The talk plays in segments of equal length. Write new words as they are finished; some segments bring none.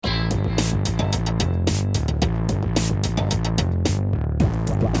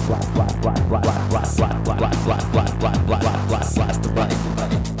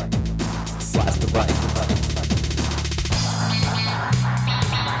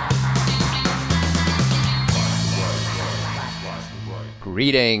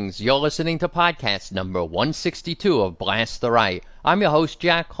Greetings. You're listening to podcast number 162 of Blast the Right. I'm your host,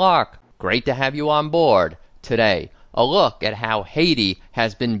 Jack Clark. Great to have you on board. Today, a look at how Haiti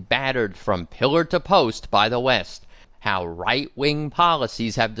has been battered from pillar to post by the West, how right-wing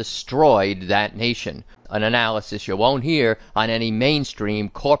policies have destroyed that nation, an analysis you won't hear on any mainstream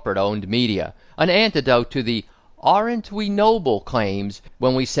corporate-owned media, an antidote to the "aren't we noble" claims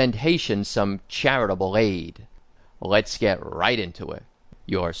when we send Haitians some charitable aid. Let's get right into it.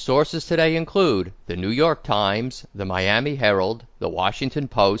 Your sources today include the New York Times, the Miami Herald, the Washington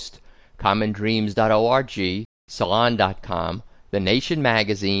Post, commondreams.org, Salon.com, The Nation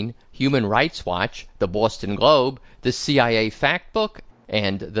Magazine, Human Rights Watch, the Boston Globe, the CIA Factbook,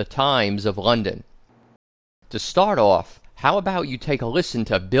 and the Times of London. To start off, how about you take a listen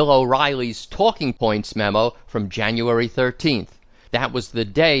to Bill O'Reilly's Talking Points memo from January 13th. That was the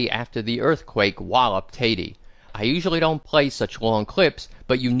day after the earthquake walloped Haiti. I usually don't play such long clips,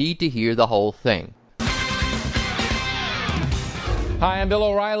 but you need to hear the whole thing. Hi, I'm Bill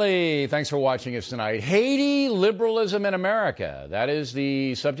O'Reilly. Thanks for watching us tonight. Haiti, liberalism in America. That is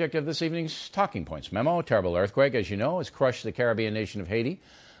the subject of this evening's Talking Points memo. A terrible earthquake, as you know, has crushed the Caribbean nation of Haiti,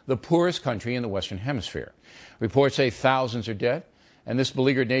 the poorest country in the Western Hemisphere. Reports say thousands are dead, and this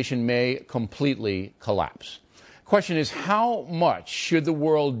beleaguered nation may completely collapse. Question is, how much should the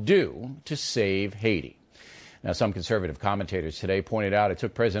world do to save Haiti? Now, some conservative commentators today pointed out it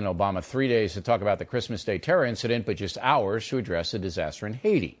took President Obama 3 days to talk about the Christmas Day terror incident, but just hours to address the disaster in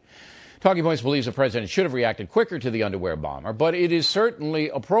Haiti. Talking Points believes the president should have reacted quicker to the underwear bomber, but it is certainly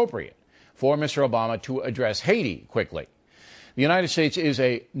appropriate for Mr. Obama to address Haiti quickly. The United States is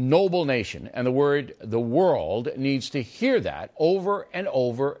a noble nation, and the world needs to hear that over and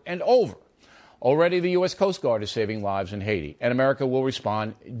over and over. Already, the U.S. Coast Guard is saving lives in Haiti, and America will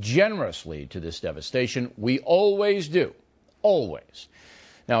respond generously to this devastation. We always do. Always.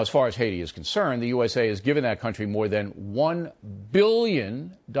 Now, as far as Haiti is concerned, the USA has given that country more than $1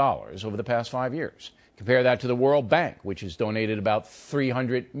 billion over the past 5 years. Compare that to the World Bank, which has donated about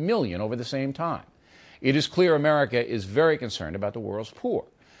 $300 million over the same time. It is clear America is very concerned about the world's poor.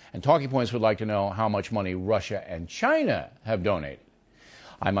 And Talking Points would like to know how much money Russia and China have donated.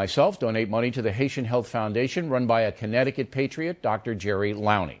 I myself donate money to the Haitian Health Foundation run by a Connecticut patriot, Dr. Jerry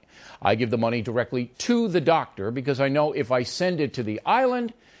Lowney. I give the money directly to the doctor because I know if I send it to the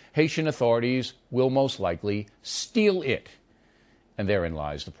island, Haitian authorities will most likely steal it. And therein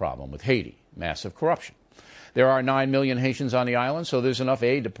lies the problem with Haiti, massive corruption. There are 9 million Haitians on the island, so there's enough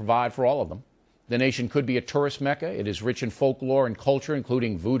aid to provide for all of them. The nation could be a tourist mecca. It is rich in folklore and culture,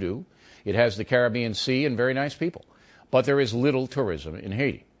 including voodoo. It has the Caribbean Sea and very nice people. But there is little tourism in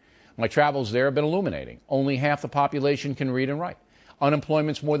Haiti. My travels there have been illuminating. Only half the population can read and write.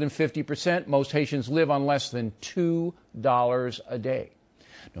 Unemployment's more than 50%. Most Haitians live on less than $2 a day.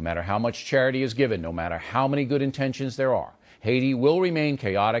 No matter how much charity is given, no matter how many good intentions there are, Haiti will remain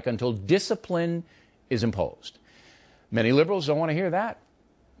chaotic until discipline is imposed. Many liberals don't want to hear that.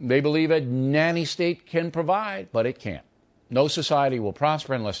 They believe a nanny state can provide, but it can't. No society will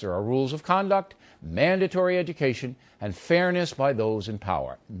prosper unless there are rules of conduct, mandatory education, and fairness by those in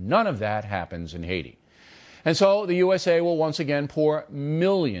power. None of that happens in Haiti. And so the USA will once again pour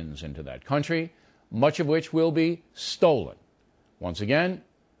millions into that country, much of which will be stolen. Once again,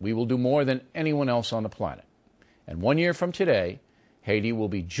 we will do more than anyone else on the planet. And 1 year from today, Haiti will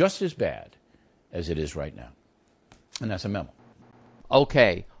be just as bad as it is right now. And that's a memo.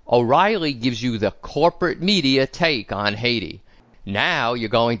 Okay, O'Reilly gives you the corporate media take on Haiti. Now you're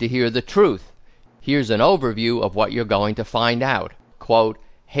going to hear the truth. Here's an overview of what you're going to find out. Quote,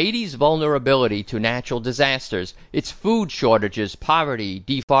 Haiti's vulnerability to natural disasters, its food shortages, poverty,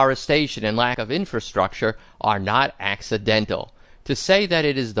 deforestation, and lack of infrastructure are not accidental. To say that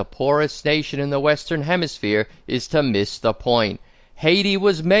it is the poorest nation in the Western Hemisphere is to miss the point. Haiti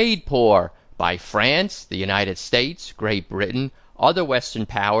was made poor by France, the United States, Great Britain, other Western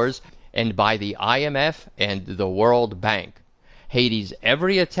powers, and by the IMF and the World Bank. Haiti's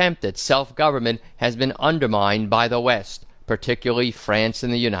every attempt at self-government has been undermined by the West, particularly France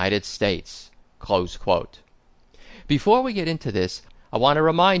and the United States. Close quote. Before we get into this, I want to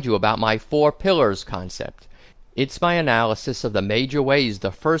remind you about my 4 pillars concept. It's my analysis of the major ways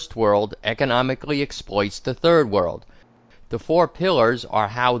the first world economically exploits the third world. The 4 pillars are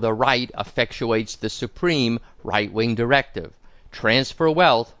how the right effectuates the supreme right-wing directive: transfer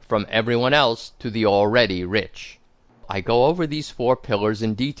wealth from everyone else to the already rich. I go over these 4 pillars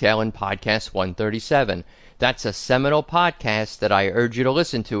in detail in podcast 137. That's a seminal podcast that I urge you to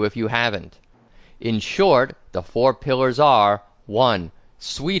listen to if you haven't. In short, the 4 pillars are: 1.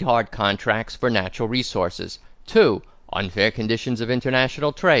 Sweetheart contracts for natural resources. 2. Unfair conditions of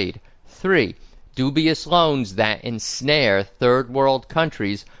international trade. 3. Dubious loans that ensnare third world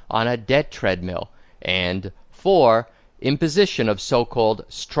countries on a debt treadmill. And 4. Imposition of so-called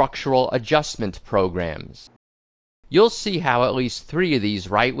structural adjustment programs. You'll see how at least 3 of these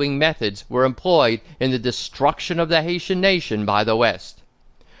right-wing methods were employed in the destruction of the Haitian nation by the West.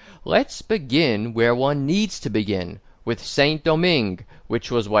 Let's begin where one needs to begin, with Saint-Domingue, which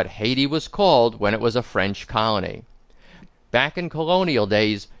was what Haiti was called when it was a French colony. Back in colonial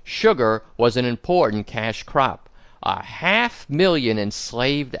days, sugar was an important cash crop. 500,000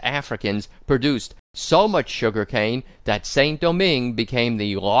 enslaved Africans produced so much sugar cane that Saint-Domingue became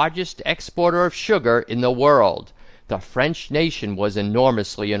the largest exporter of sugar in the world. The French nation was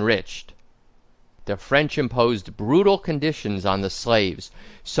enormously enriched. The French imposed brutal conditions on the slaves.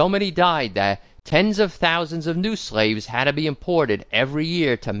 So many died that tens of thousands of new slaves had to be imported every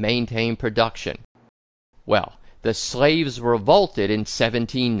year to maintain production. Well, the slaves revolted in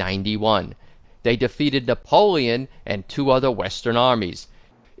 1791. They defeated Napoleon and 2 other Western armies.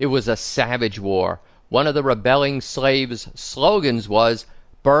 It was a savage war. One of the rebelling slaves' slogans was,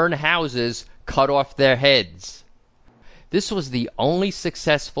 "Burn houses, cut off their heads." This was the only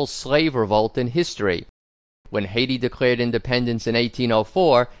successful slave revolt in history. When Haiti declared independence in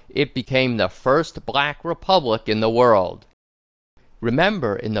 1804, it became the first black republic in the world.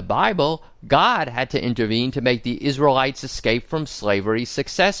 Remember, in the Bible, God had to intervene to make the Israelites' escape from slavery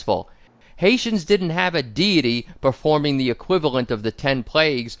successful. Haitians didn't have a deity performing the equivalent of the 10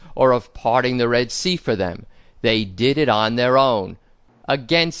 plagues or of parting the Red Sea for them. They did it on their own,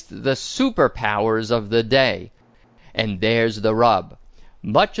 against the superpowers of the day. And there's the rub.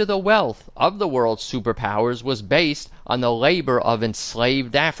 Much of the wealth of the world's superpowers was based on the labor of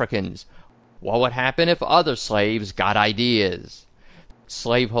enslaved Africans. What would happen if other slaves got ideas?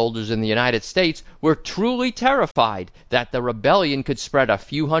 Slaveholders in the United States were truly terrified that the rebellion could spread a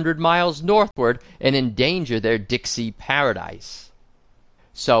few hundred miles northward and endanger their Dixie paradise.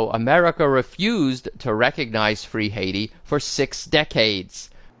 So America refused to recognize Free Haiti for 6 decades.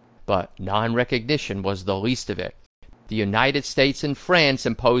 But non-recognition was the least of it. The United States and France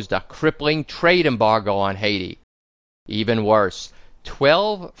imposed a crippling trade embargo on Haiti. Even worse,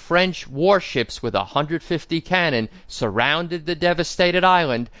 12 French warships with 150 cannon surrounded the devastated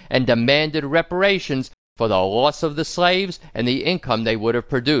island and demanded reparations for the loss of the slaves and the income they would have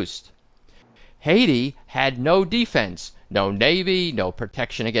produced. Haiti had no defense, no navy, no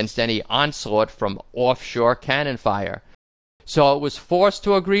protection against any onslaught from offshore cannon fire. So it was forced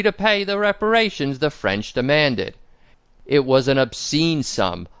to agree to pay the reparations the French demanded. It was an obscene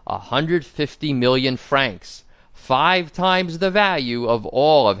sum, 150 million francs. 5 times the value of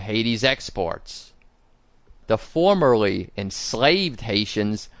all of Haiti's exports. The formerly enslaved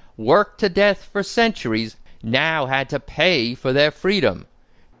Haitians, worked to death for centuries, now had to pay for their freedom.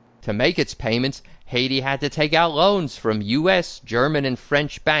 To make its payments, Haiti had to take out loans from U.S., German, and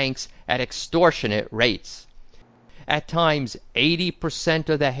French banks at extortionate rates. At times, 80%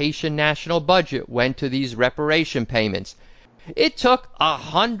 of the Haitian national budget went to these reparation payments. It took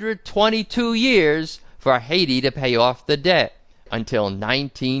 122 years for Haiti to pay off the debt, until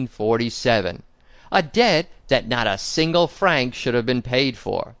 1947, a debt that not a single franc should have been paid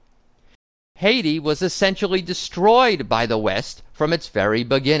for. Haiti was essentially destroyed by the West from its very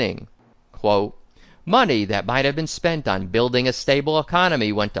beginning. Quote, "Money that might have been spent on building a stable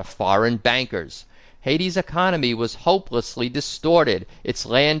economy went to foreign bankers. Haiti's economy was hopelessly distorted, its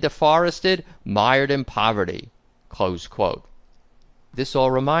land deforested, mired in poverty." Close quote. This all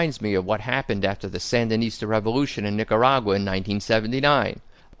reminds me of what happened after the Sandinista Revolution in Nicaragua in 1979.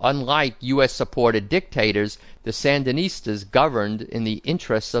 Unlike U.S.-supported dictators, the Sandinistas governed in the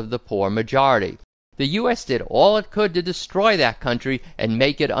interests of the poor majority. The U.S. did all it could to destroy that country and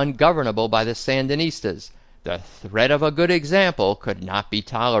make it ungovernable by the Sandinistas. The threat of a good example could not be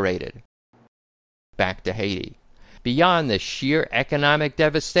tolerated. Back to Haiti. Beyond the sheer economic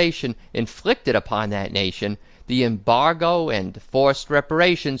devastation inflicted upon that nation, the embargo and forced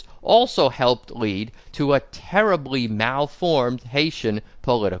reparations also helped lead to a terribly malformed Haitian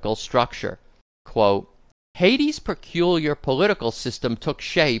political structure. Quote, "Haiti's peculiar political system took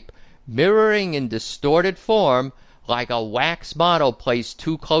shape, mirroring in distorted form, like a wax model placed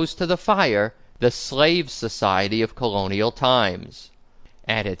too close to the fire, the slave society of colonial times.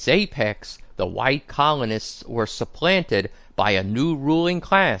 At its apex, the white colonists were supplanted by a new ruling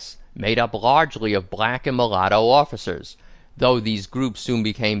class made up largely of black and mulatto officers. Though these groups soon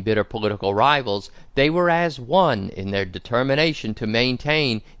became bitter political rivals, they were as one in their determination to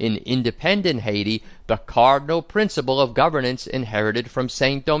maintain in independent Haiti the cardinal principle of governance inherited from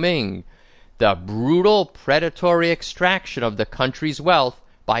Saint-Domingue, the brutal predatory extraction of the country's wealth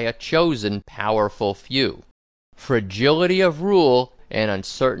by a chosen powerful few. Fragility of rule and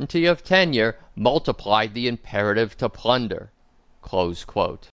uncertainty of tenure multiplied the imperative to plunder." Close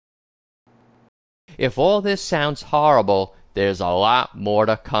quote. If all this sounds horrible, there's a lot more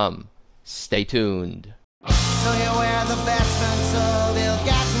to come. Stay tuned. So you wear the vestments of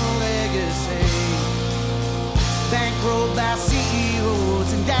ill-gotten legacy, bankrolled by CEOs,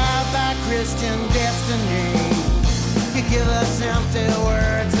 endowed by Christian destiny. You give us empty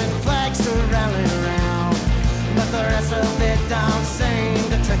words and flags to rally around, but the rest of it don't seem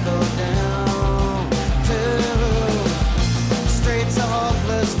to trickle down to streets of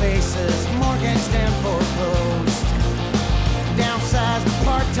hopeless faces, mortgaged and foreclosed, downsized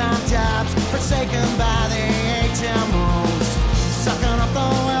part-time jobs forsaken by the HMOs, sucking up the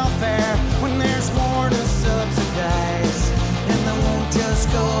welfare when there's more to subsidize, and they won't just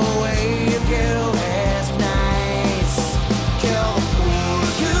go away if you ask nice. Kill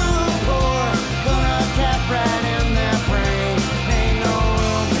the poor, gonna cap right in their brain. Ain't no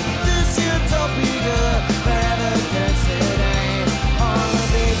room in this utopia for evidence it ain't. On the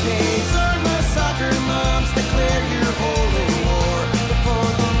BPs or the soccer moms declare your holy war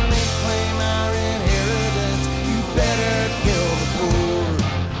before they claim our inheritance. You better kill the poor.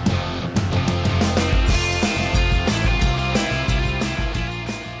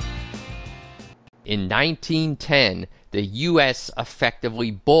 In 1910, the U.S.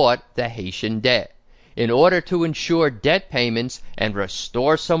 effectively bought the Haitian debt. In order to ensure debt payments and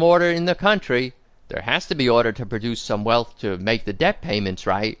restore some order in the country, there has to be order to produce some wealth to make the debt payments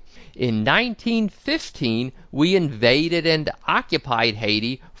right. In 1915, we invaded and occupied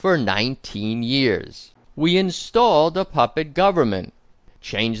Haiti for 19 years. We installed a puppet government,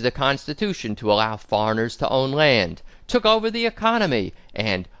 changed the Constitution to allow foreigners to own land, took over the economy,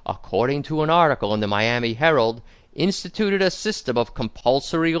 and, according to an article in the Miami Herald, instituted a system of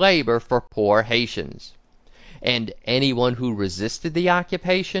compulsory labor for poor Haitians. And anyone who resisted the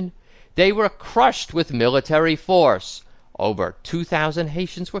occupation, they were crushed with military force. Over 2,000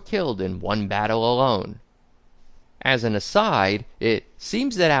 Haitians were killed in one battle alone. As an aside, it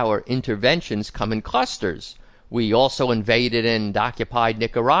seems that our interventions come in clusters. We also invaded and occupied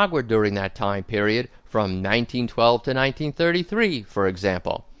Nicaragua during that time period, from 1912 to 1933, for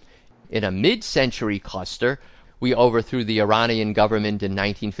example. In a mid-century cluster, we overthrew the Iranian government in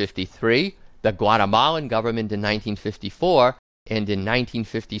 1953, the Guatemalan government in 1954, and in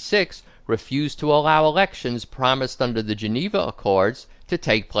 1956 refused to allow elections promised under the Geneva Accords to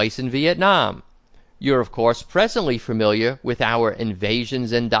take place in Vietnam. You're of course presently familiar with our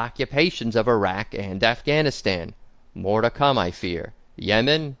invasions and occupations of Iraq and Afghanistan. More to come, I fear.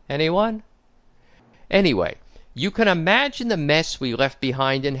 Yemen, anyone? Anyway, you can imagine the mess we left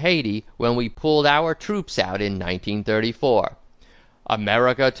behind in Haiti when we pulled our troops out in 1934.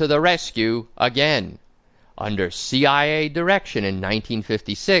 America to the rescue again. Under CIA direction in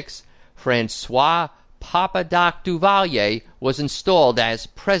 1956, Francois Papa Doc Duvalier was installed as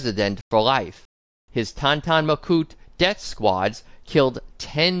president for life. His Tonton Macoute death squads killed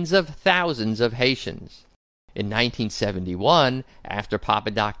tens of thousands of Haitians. In 1971, after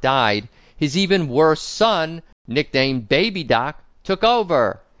Papa Doc died, his even worse son, nicknamed Baby Doc, took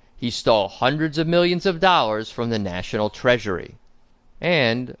over. He stole hundreds of millions of dollars from the national treasury.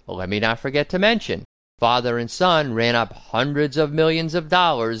 And, let me not forget to mention, father and son ran up hundreds of millions of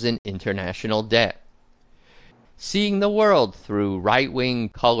dollars in international debt. Seeing the world through right-wing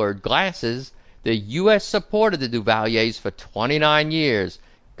colored glasses, the U.S. supported the Duvaliers for 29 years,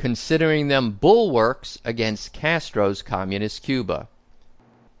 considering them bulwarks against Castro's communist Cuba.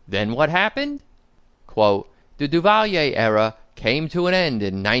 Then what happened? Quote, the Duvalier era came to an end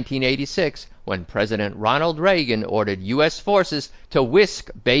in 1986 when President Ronald Reagan ordered U.S. forces to whisk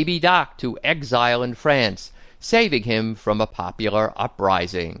Baby Doc to exile in France, saving him from a popular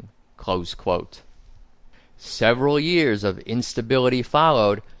uprising. Close quote. Several years of instability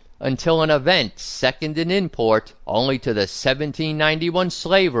followed until an event second in import only to the 1791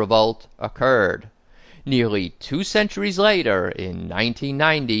 slave revolt occurred. Nearly 2 centuries later, in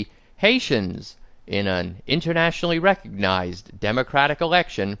 1990, Haitians, in an internationally recognized democratic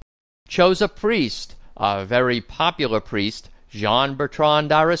election, chose a priest, a very popular priest,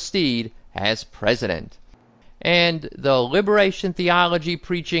 Jean-Bertrand Aristide, as president. And the liberation theology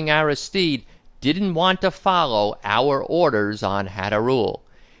preaching Aristide didn't want to follow our orders on how to rule.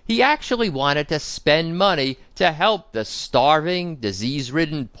 He actually wanted to spend money to help the starving,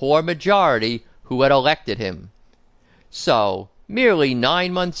 disease-ridden poor majority who had elected him. So, merely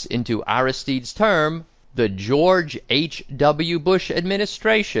 9 months into Aristide's term, the George H.W. Bush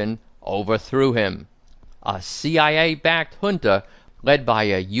administration overthrew him. A CIA-backed junta led by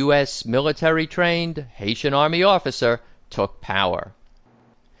a U.S. military-trained Haitian Army officer took power.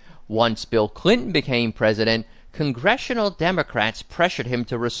 Once Bill Clinton became president, congressional Democrats pressured him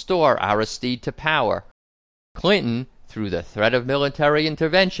to restore Aristide to power. Clinton, through the threat of military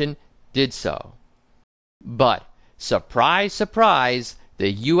intervention, did so. But, surprise, surprise,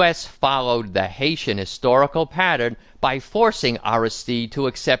 the U.S. followed the Haitian historical pattern by forcing Aristide to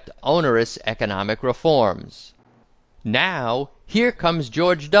accept onerous economic reforms. Now, here comes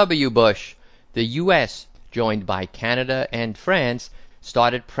George W. Bush. The U.S., joined by Canada and France,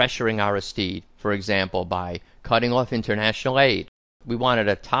 started pressuring Aristide, for example, by cutting off international aid. We wanted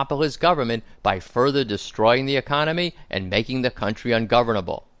to topple his government by further destroying the economy and making the country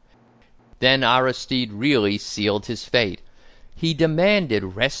ungovernable. Then Aristide really sealed his fate. He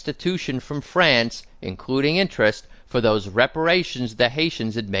demanded restitution from France, including interest, for those reparations the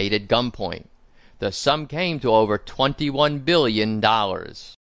Haitians had made at gunpoint. The sum came to over $21 billion.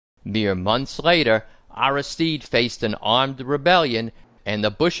 Mere months later, Aristide faced an armed rebellion, and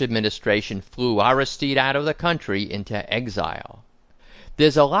the Bush administration flew Aristide out of the country into exile.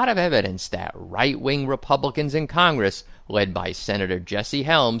 There's a lot of evidence that right-wing Republicans in Congress, led by Senator Jesse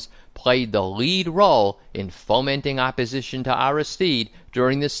Helms, played the lead role in fomenting opposition to Aristide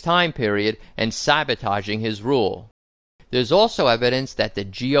during this time period and sabotaging his rule. There's also evidence that the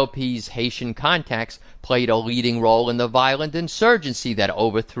GOP's Haitian contacts played a leading role in the violent insurgency that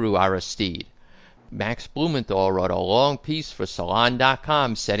overthrew Aristide. Max Blumenthal wrote a long piece for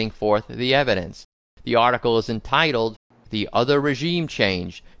Salon.com setting forth the evidence. The article is entitled, "The Other Regime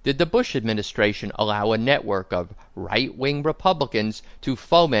Change. Did the Bush Administration Allow a Network of Right-Wing Republicans to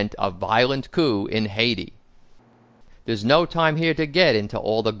Foment a Violent Coup in Haiti?" There's no time here to get into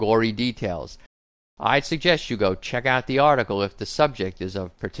all the gory details. I'd suggest you go check out the article if the subject is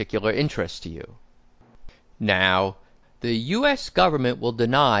of particular interest to you. Now, the U.S. government will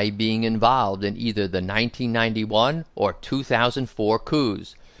deny being involved in either the 1991 or 2004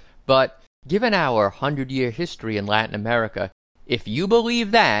 coups. But given our 100-year history in Latin America, if you believe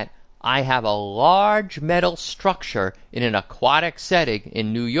that, I have a large metal structure in an aquatic setting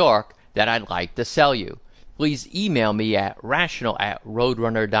in New York that I'd like to sell you. Please email me at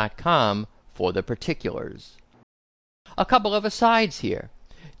rational@roadrunner.com for the particulars. A couple of asides here.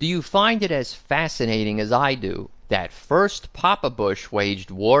 Do you find it as fascinating as I do that first Papa Bush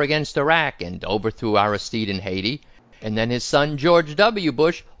waged war against Iraq and overthrew Aristide in Haiti, and then his son George W.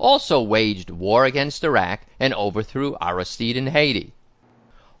 Bush also waged war against Iraq and overthrew Aristide in Haiti?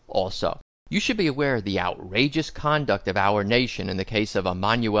 Also, you should be aware of the outrageous conduct of our nation in the case of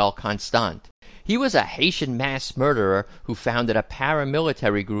Emmanuel Constant. He was a Haitian mass murderer who founded a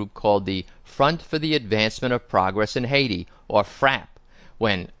paramilitary group called the Front for the Advancement of Progress in Haiti, or FRAP.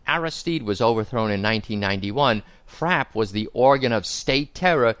 When Aristide was overthrown in 1991, FRAP was the organ of state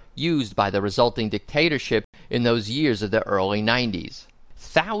terror used by the resulting dictatorship in those years of the early 90s.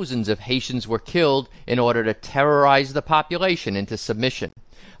 Thousands of Haitians were killed in order to terrorize the population into submission.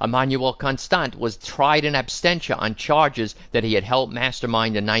 Emmanuel Constant was tried in absentia on charges that he had helped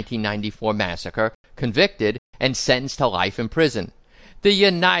mastermind the 1994 massacre, convicted, and sentenced to life in prison. The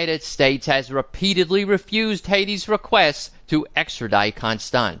United States has repeatedly refused Haiti's requests to extradite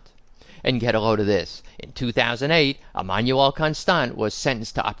Constant. And get a load of this. In 2008, Emmanuel Constant was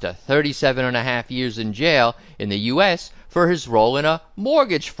sentenced to up to 37.5 years in jail in the U.S. for his role in a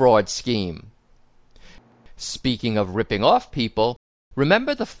mortgage fraud scheme. Speaking of ripping off people,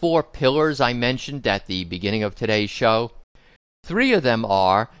 remember the 4 pillars I mentioned at the beginning of today's show? 3 of them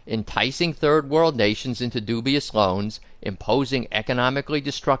are enticing third world nations into dubious loans, imposing economically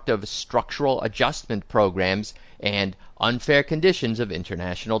destructive structural adjustment programs, and unfair conditions of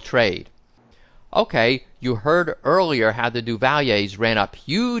international trade. Okay, you heard earlier how the Duvaliers ran up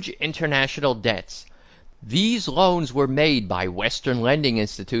huge international debts. These loans were made by Western lending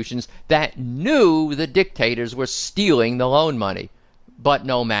institutions that knew the dictators were stealing the loan money. But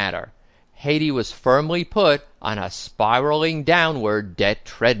no matter. Haiti was firmly put on a spiraling downward debt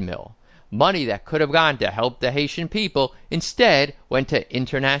treadmill. Money that could have gone to help the Haitian people instead went to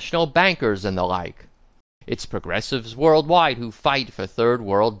international bankers and the like. It's progressives worldwide who fight for third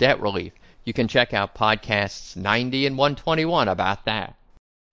world debt relief. You can check out podcasts 90 and 121 about that.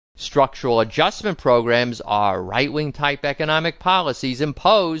 Structural adjustment programs are right-wing type economic policies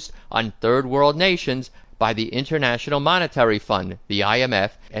imposed on third world nations by the International Monetary Fund, the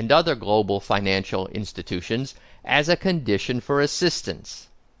IMF, and other global financial institutions as a condition for assistance.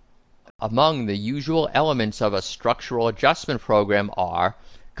 Among the usual elements of a structural adjustment program are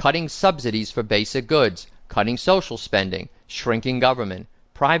cutting subsidies for basic goods, cutting social spending, shrinking government,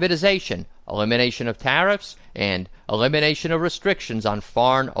 privatization, elimination of tariffs, and elimination of restrictions on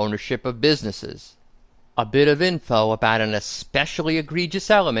foreign ownership of businesses. A bit of info about an especially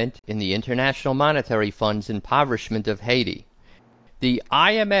egregious element in the International Monetary Fund's impoverishment of Haiti. The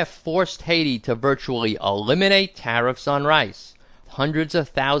IMF forced Haiti to virtually eliminate tariffs on rice. Hundreds of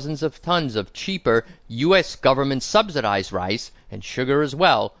thousands of tons of cheaper U.S. government-subsidized rice, and sugar as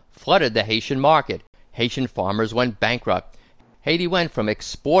well, flooded the Haitian market. Haitian farmers went bankrupt. Haiti went from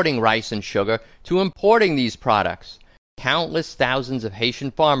exporting rice and sugar to importing these products. Countless thousands of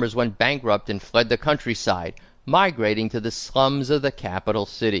Haitian farmers went bankrupt and fled the countryside, migrating to the slums of the capital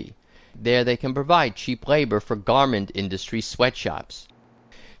city. There they can provide cheap labor for garment industry sweatshops.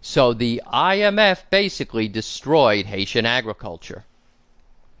 So the IMF basically destroyed Haitian agriculture.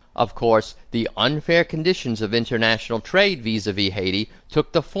 Of course, the unfair conditions of international trade vis-a-vis Haiti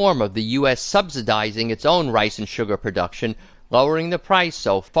took the form of the U.S. subsidizing its own rice and sugar production, lowering the price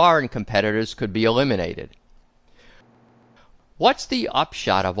so foreign competitors could be eliminated. What's the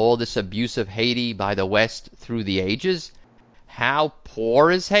upshot of all this abuse of Haiti by the West through the ages? How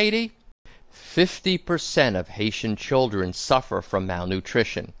poor is Haiti? 50% of Haitian children suffer from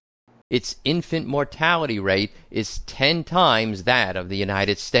malnutrition. Its infant mortality rate is 10 times that of the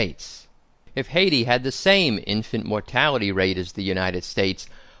United States. If Haiti had the same infant mortality rate as the United States,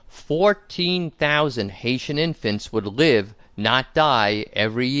 14,000 Haitian infants would live, not die,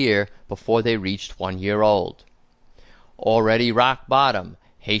 every year before they reached 1 year old. Already rock bottom,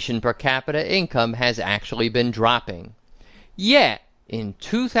 Haitian per capita income has actually been dropping. Yet, in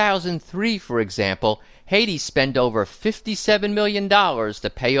 2003, for example, Haiti spent over $57 million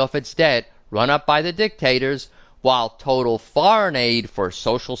to pay off its debt run up by the dictators, while total foreign aid for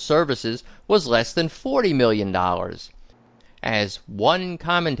social services was less than $40 million. As one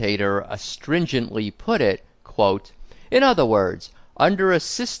commentator astringently put it, quote, "In other words, under a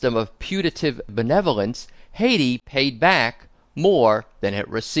system of putative benevolence, Haiti paid back more than it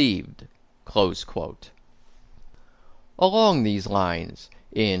received." Close quote. Along these lines,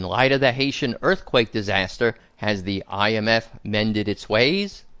 in light of the Haitian earthquake disaster, has the IMF mended its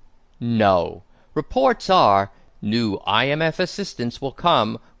ways? No. Reports are new IMF assistance will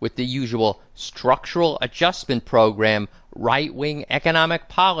come with the usual structural adjustment program right-wing economic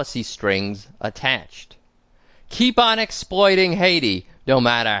policy strings attached. Keep on exploiting Haiti, no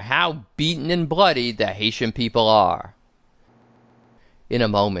matter how beaten and bloody the Haitian people are. In a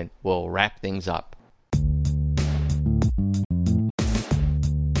moment, we'll wrap things up.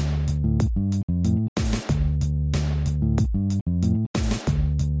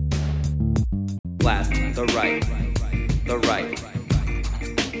 Blast the right. The right.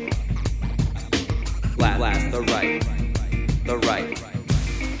 Blast the right. The right.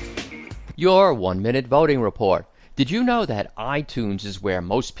 Your 1-minute voting report. Did you know that iTunes is where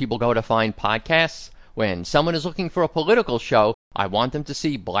most people go to find podcasts? When someone is looking for a political show, I want them to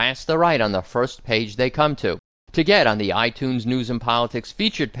see Blast the Right on the first page they come to. To get on the iTunes News and Politics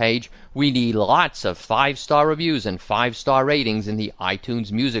featured page, we need lots of 5-star reviews and 5-star ratings in the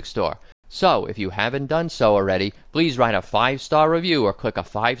iTunes Music Store. So, if you haven't done so already, please write a 5-star review or click a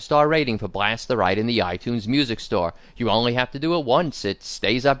 5-star rating for Blast the Right in the iTunes Music Store. You only have to do it once. It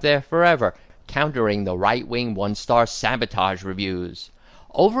stays up there forever, countering the right-wing 1-star sabotage reviews.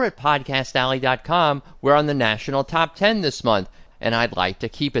 Over at PodcastAlley.com, we're on the national top 10 this month, and I'd like to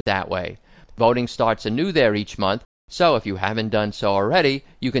keep it that way. Voting starts anew there each month, so if you haven't done so already,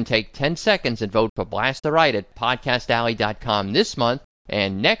 you can take 10 seconds and vote for Blast the Right at PodcastAlley.com this month,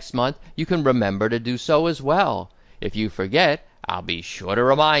 and next month you can remember to do so as well. If you forget, I'll be sure to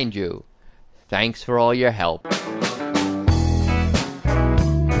remind you. Thanks for all your help.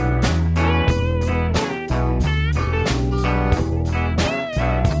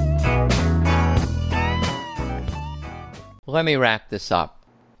 Let me wrap this up.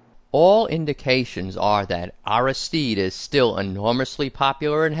 All indications are that Aristide is still enormously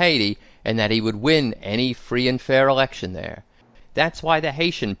popular in Haiti and that he would win any free and fair election there. That's why the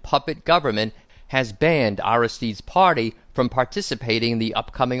Haitian puppet government has banned Aristide's party from participating in the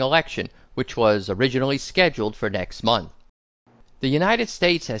upcoming election, which was originally scheduled for next month. The United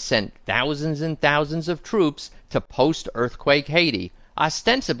States has sent thousands and thousands of troops to post-earthquake Haiti,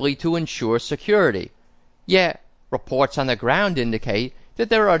 ostensibly to ensure security. Yet, reports on the ground indicate that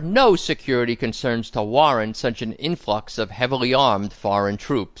there are no security concerns to warrant such an influx of heavily armed foreign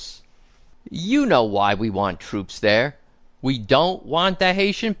troops. You know why we want troops there. We don't want the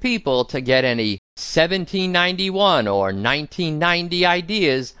Haitian people to get any 1791 or 1990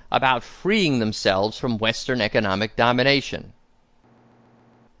 ideas about freeing themselves from Western economic domination.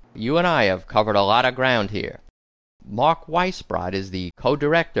 You and I have covered a lot of ground here. Mark Weisbrot is the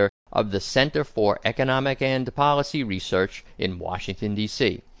co-director of the Center for Economic and Policy Research in Washington,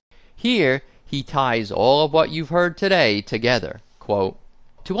 D.C. Here, he ties all of what you've heard today together. Quote,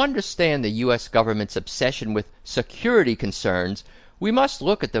 "To understand the U.S. government's obsession with security concerns, we must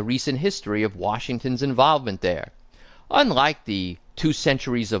look at the recent history of Washington's involvement there. Unlike the 2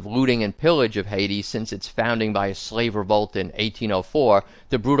 centuries of looting and pillage of Haiti since its founding by a slave revolt in 1804,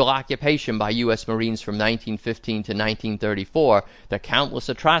 the brutal occupation by U.S. Marines from 1915 to 1934, the countless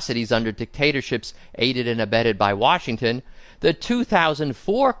atrocities under dictatorships aided and abetted by Washington, the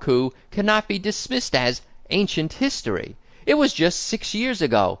 2004 coup cannot be dismissed as ancient history. It was just 6 years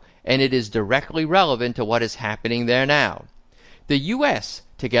ago, and it is directly relevant to what is happening there now. The U.S.,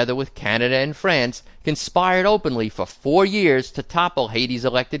 together with Canada and France, conspired openly for 4 years to topple Haiti's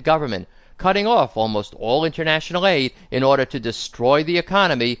elected government, cutting off almost all international aid in order to destroy the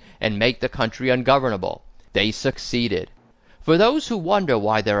economy and make the country ungovernable. They succeeded. For those who wonder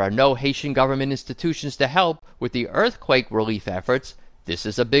why there are no Haitian government institutions to help with the earthquake relief efforts, this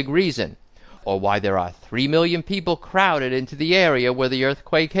is a big reason. Or why there are 3 million people crowded into the area where the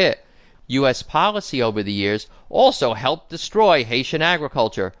earthquake hit. U.S. policy over the years also helped destroy Haitian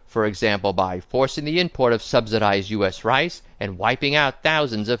agriculture, for example by forcing the import of subsidized U.S. rice and wiping out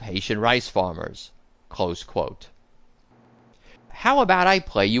thousands of Haitian rice farmers." Close quote. How about I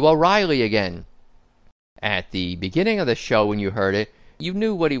play you O'Reilly again? At the beginning of the show when you heard it, you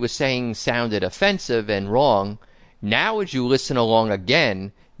knew what he was saying sounded offensive and wrong. Now as you listen along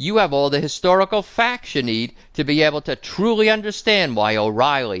again, you have all the historical facts you need to be able to truly understand why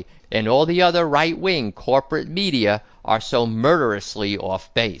O'Reilly and all the other right-wing corporate media are so murderously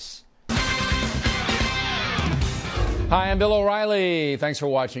off base. Hi, I'm Bill O'Reilly. Thanks for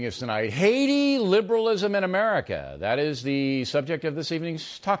watching us tonight. Haiti, liberalism in America. That is the subject of this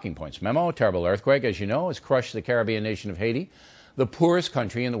evening's Talking Points memo. A terrible earthquake, as you know, has crushed the Caribbean nation of Haiti, the poorest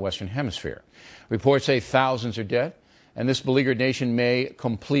country in the Western Hemisphere. Reports say thousands are dead, and this beleaguered nation may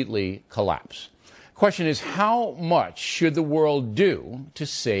completely collapse. Question is, how much should the world do to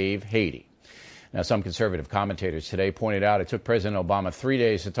save Haiti? Now, some conservative commentators today pointed out it took President Obama 3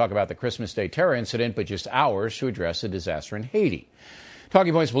 days to talk about the Christmas Day terror incident, but just hours to address the disaster in Haiti.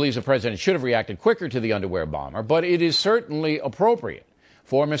 Talking Points believes the president should have reacted quicker to the underwear bomber, but it is certainly appropriate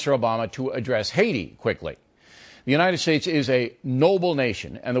for Mr. Obama to address Haiti quickly. The United States is a noble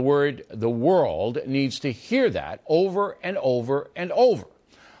nation, and the world needs to hear that over and over and over.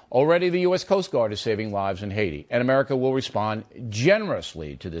 Already the U.S. Coast Guard is saving lives in Haiti, and America will respond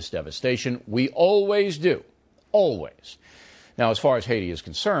generously to this devastation. We always do. Always. Now, as far as Haiti is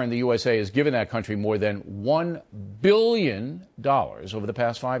concerned, the USA has given that country more than $1 billion over the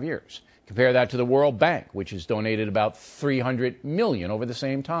past 5 years. Compare that to the World Bank, which has donated about $300 million over the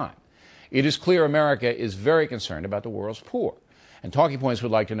same time. It is clear America is very concerned about the world's poor. And Talking Points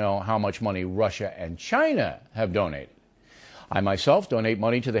would like to know how much money Russia and China have donated. I myself donate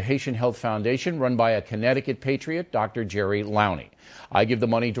money to the Haitian Health Foundation run by a Connecticut patriot, Dr. Jerry Lowney. I give the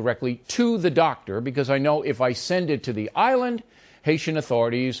money directly to the doctor because I know if I send it to the island, Haitian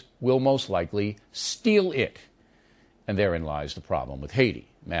authorities will most likely steal it. And therein lies the problem with Haiti,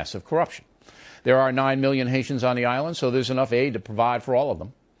 massive corruption. There are 9 million Haitians on the island, so there's enough aid to provide for all of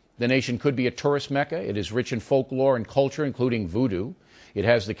them. The nation could be a tourist mecca. It is rich in folklore and culture, including voodoo. It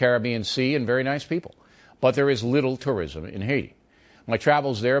has the Caribbean Sea and very nice people. But there is little tourism in Haiti. My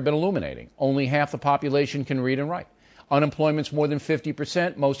travels there have been illuminating. Only half the population can read and write. Unemployment's more than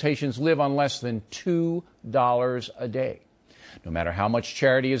 50%. Most Haitians live on less than $2 a day. No matter how much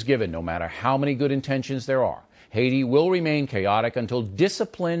charity is given, no matter how many good intentions there are, Haiti will remain chaotic until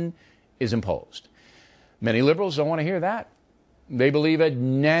discipline is imposed. Many liberals don't want to hear that. They believe a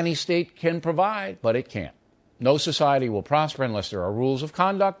nanny state can provide, but it can't. No society will prosper unless there are rules of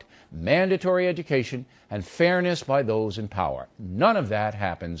conduct, mandatory education, and fairness by those in power. None of that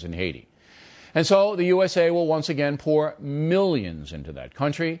happens in Haiti. And so the USA will once again pour millions into that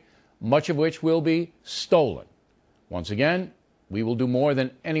country, much of which will be stolen. Once again, we will do more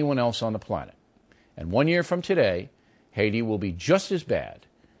than anyone else on the planet. And 1 year from today, Haiti will be just as bad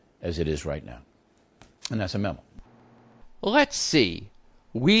as it is right now. And that's a memo. Let's see.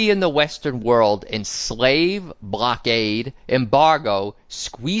 We in the Western world enslave, blockade, embargo,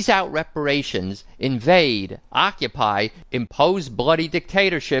 squeeze out reparations, invade, occupy, impose bloody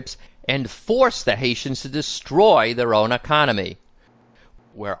dictatorships, and force the Haitians to destroy their own economy.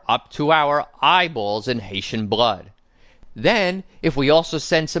 We're up to our eyeballs in Haitian blood. Then, if we also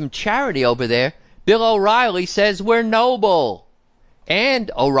send some charity over there, Bill O'Reilly says we're noble. And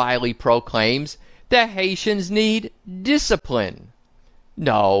O'Reilly proclaims the Haitians need discipline.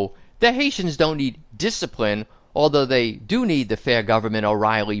 No, the Haitians don't need discipline, although they do need the fair government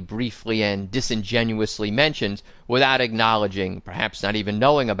O'Reilly briefly and disingenuously mentions without acknowledging, perhaps not even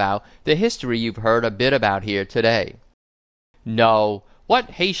knowing about, the history you've heard a bit about here today. No,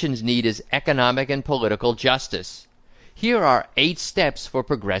 what Haitians need is economic and political justice. Here are 8 steps for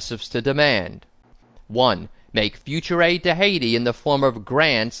progressives to demand. 1. Make future aid to Haiti in the form of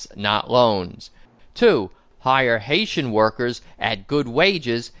grants, not loans. 2. Hire Haitian workers at good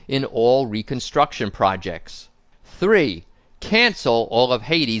wages in all reconstruction projects. 3. Cancel all of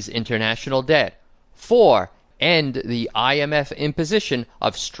Haiti's international debt. 4. End the IMF imposition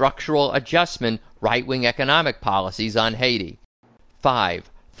of structural adjustment right-wing economic policies on Haiti.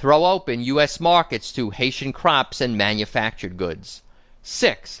 5. Throw open U.S. markets to Haitian crops and manufactured goods.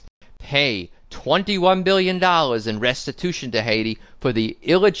 6. Pay $21 billion in restitution to Haiti for the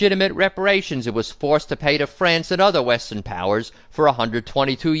illegitimate reparations it was forced to pay to France and other Western powers for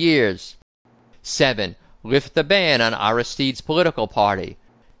 122 years. 7. Lift the ban on Aristide's political party.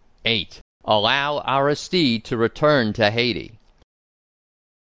 8. Allow Aristide to return to Haiti.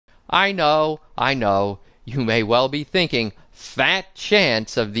 I know, you may well be thinking, fat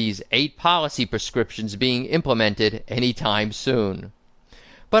chance of these 8 policy prescriptions being implemented any time soon.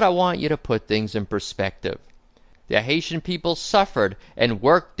 But I want you to put things in perspective. The Haitian people suffered and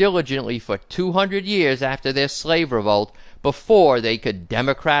worked diligently for 200 years after their slave revolt before they could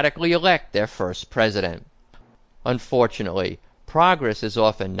democratically elect their first president. Unfortunately, progress is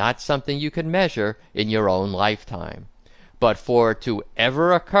often not something you can measure in your own lifetime. But for it to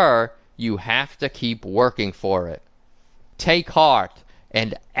ever occur, you have to keep working for it. Take heart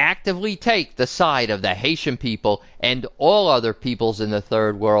and actively take the side of the Haitian people and all other peoples in the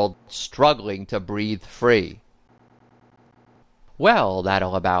Third World struggling to breathe free. Well,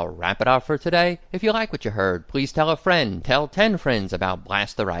 that'll about wrap it up for today. If you like what you heard, please tell a friend, tell 10 friends about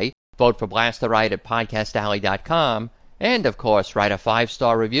Blast the Right, vote for Blast the Right at podcastalley.com, and of course write a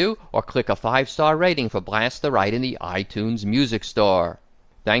 5-star review or click a 5-star rating for Blast the Right in the iTunes Music Store.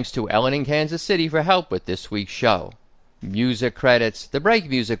 Thanks to Ellen in Kansas City for help with this week's show. Music credits. The break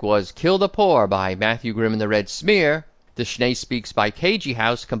music was Kill the Poor by Matthew Grimm and the Red Smear, The Schnee Speaks by KG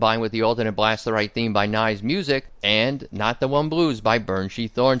House combined with the alternate Blast the Right theme by Nye's Music, and Not the One Blues by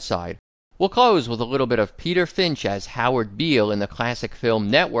Burnshee Thornside. We'll close with a little bit of Peter Finch as Howard Beale in the classic film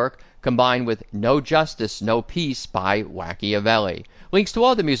Network, combined with No Justice, No Peace by Machiavelli. Links to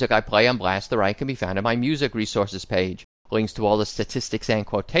all the music I play on Blast the Right can be found on my music resources page. Links to all the statistics and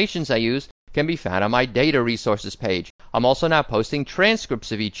quotations I use can be found on my data resources page. I'm also now posting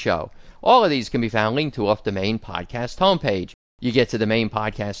transcripts of each show. All of these can be found linked to off the main podcast homepage. You get to the main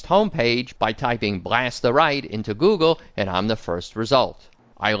podcast homepage by typing Blast the Right into Google, and I'm the first result.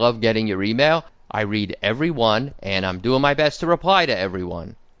 I love getting your email. I read every one, and I'm doing my best to reply to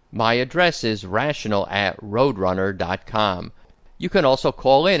everyone. My address is rational@roadrunner.com. You can also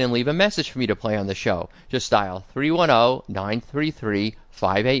call in and leave a message for me to play on the show. Just dial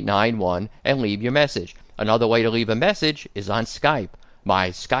 310-933-5891 and leave your message. Another way to leave a message is on Skype. My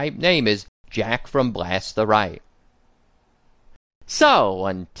Skype name is Jack from Blast the Right. So,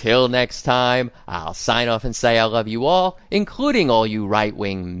 until next time, I'll sign off and say I love you all, including all you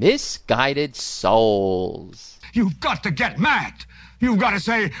right-wing misguided souls. You've got to get mad. You've got to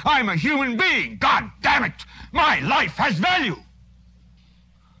say, I'm a human being. God damn it. My life has value.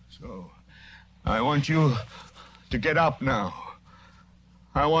 So, I want you to get up now.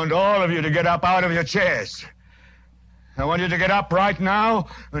 I want all of you to get up out of your chairs. I want you to get up right now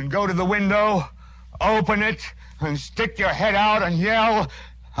and go to the window, open it, and stick your head out and yell,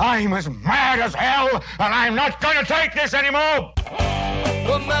 I'm as mad as hell, and I'm not going to take this anymore.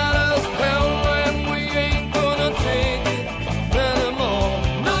 We're mad as hell, and we ain't gonna take it anymore.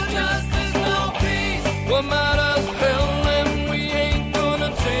 No justice, no peace. We're mad